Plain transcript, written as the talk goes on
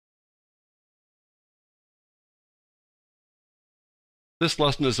This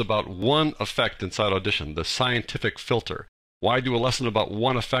lesson is about one effect inside Audition, the scientific filter. Why do a lesson about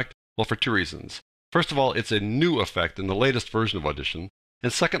one effect? Well, for two reasons. First of all, it's a new effect in the latest version of Audition.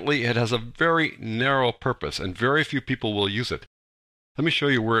 And secondly, it has a very narrow purpose, and very few people will use it. Let me show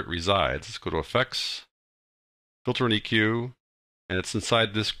you where it resides. Let's go to Effects, Filter and EQ, and it's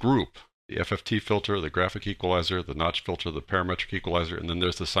inside this group. The FFT filter, the graphic equalizer, the notch filter, the parametric equalizer, and then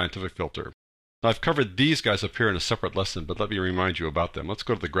there's the scientific filter. Now, I've covered these guys up here in a separate lesson, but let me remind you about them. Let's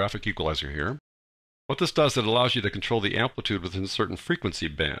go to the graphic equalizer here. What this does, it allows you to control the amplitude within certain frequency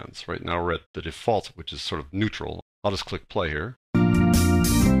bands. Right now we're at the default, which is sort of neutral. I'll just click play here.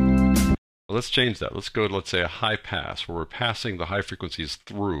 Well, let's change that. Let's go to, let's say, a high pass, where we're passing the high frequencies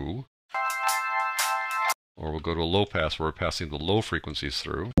through. Or we'll go to a low pass, where we're passing the low frequencies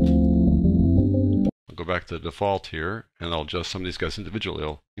through. I'll go back to the default here, and I'll adjust some of these guys individually.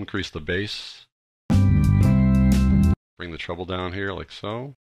 I'll increase the bass. Bring the treble down here, like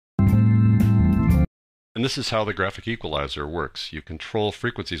so. And this is how the graphic equalizer works. You control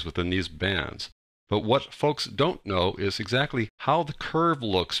frequencies within these bands. But what folks don't know is exactly how the curve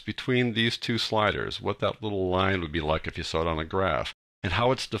looks between these two sliders, what that little line would be like if you saw it on a graph, and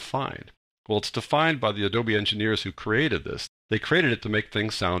how it's defined. Well, it's defined by the Adobe engineers who created this. They created it to make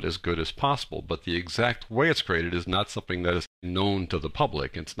things sound as good as possible, but the exact way it's created is not something that is known to the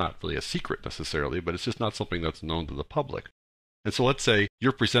public. It's not really a secret necessarily, but it's just not something that's known to the public. And so let's say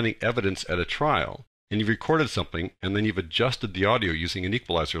you're presenting evidence at a trial, and you've recorded something, and then you've adjusted the audio using an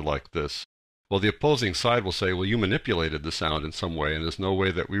equalizer like this. Well, the opposing side will say, well, you manipulated the sound in some way, and there's no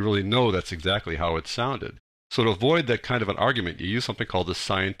way that we really know that's exactly how it sounded. So to avoid that kind of an argument, you use something called the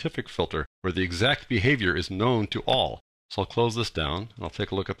scientific filter, where the exact behavior is known to all. So I'll close this down, and I'll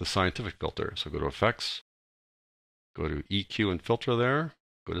take a look at the scientific filter. So go to Effects, go to EQ and Filter there,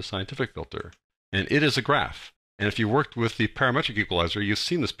 go to Scientific Filter. And it is a graph. And if you worked with the parametric equalizer, you've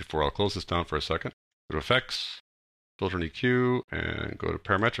seen this before. I'll close this down for a second. Go to Effects, Filter and EQ, and go to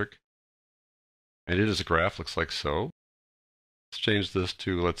Parametric. And it is a graph, looks like so. Let's change this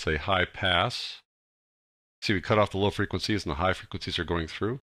to, let's say, high pass. See, we cut off the low frequencies and the high frequencies are going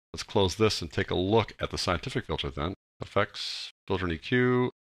through. Let's close this and take a look at the scientific filter then. Effects, Filter and EQ,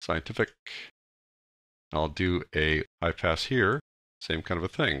 Scientific. I'll do a high pass here. Same kind of a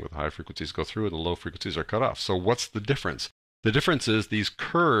thing, with high frequencies go through and the low frequencies are cut off. So what's the difference? The difference is these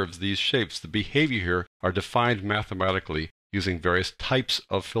curves, these shapes, the behavior here are defined mathematically using various types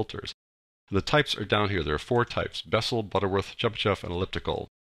of filters. And the types are down here. There are 4 types: Bessel, Butterworth, Chebyshev, and elliptical.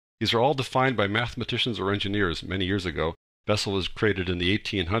 These are all defined by mathematicians or engineers many years ago. Bessel was created in the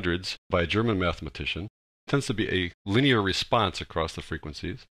 1800s by a German mathematician. It tends to be a linear response across the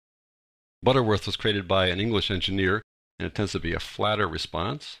frequencies. Butterworth was created by an English engineer, and it tends to be a flatter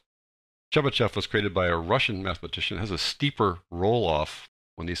response. Chebyshev was created by a Russian mathematician. It has a steeper roll-off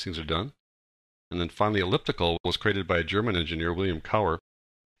when these things are done. And then finally, elliptical was created by a German engineer, William Cauer.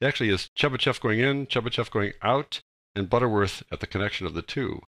 It actually is Chebyshev going in, Chebyshev going out, and Butterworth at the connection of the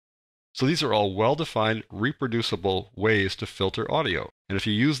two. So these are all well-defined, reproducible ways to filter audio. And if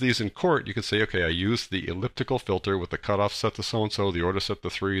you use these in court, you can say, okay, I used the elliptical filter with the cutoff set to so-and-so, the order set to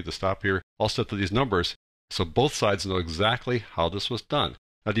 3, the stop here, all set to these numbers. So both sides know exactly how this was done.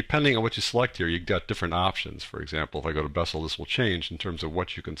 Now, depending on what you select here, you've got different options. For example, if I go to Bessel, this will change in terms of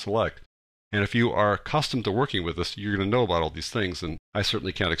what you can select. And if you are accustomed to working with this, you're going to know about all these things, and I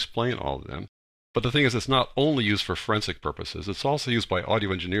certainly can't explain all of them. But the thing is, it's not only used for forensic purposes. It's also used by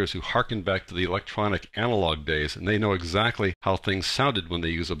audio engineers who harken back to the electronic analog days, and they know exactly how things sounded when they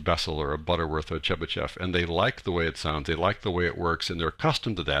use a Bessel or a Butterworth or a Chebyshev, and they like the way it sounds, they like the way it works, and they're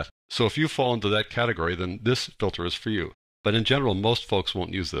accustomed to that. So if you fall into that category, then this filter is for you. But in general, most folks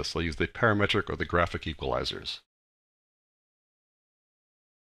won't use this. They'll use the parametric or the graphic equalizers.